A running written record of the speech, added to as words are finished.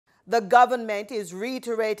The government is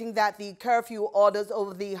reiterating that the curfew orders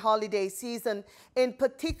over the holiday season, in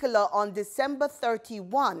particular on December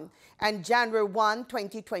 31 and January 1,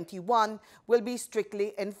 2021, will be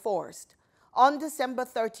strictly enforced. On December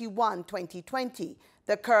 31, 2020,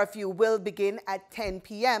 the curfew will begin at 10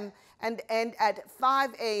 p.m. and end at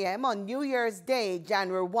 5 a.m. on New Year's Day,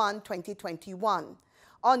 January 1, 2021.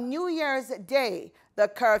 On New Year's Day, the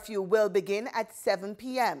curfew will begin at 7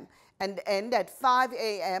 p.m. and end at 5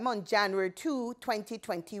 a.m. on January 2,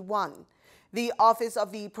 2021. The Office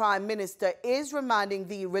of the Prime Minister is reminding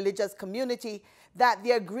the religious community that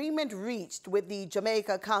the agreement reached with the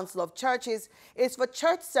Jamaica Council of Churches is for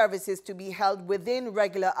church services to be held within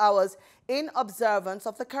regular hours in observance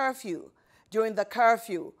of the curfew. During the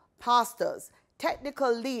curfew, pastors,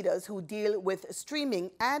 technical leaders who deal with streaming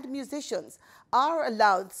and musicians are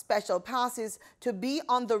allowed special passes to be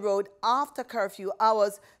on the road after curfew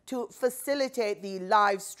hours to facilitate the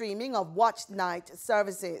live streaming of watch night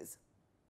services.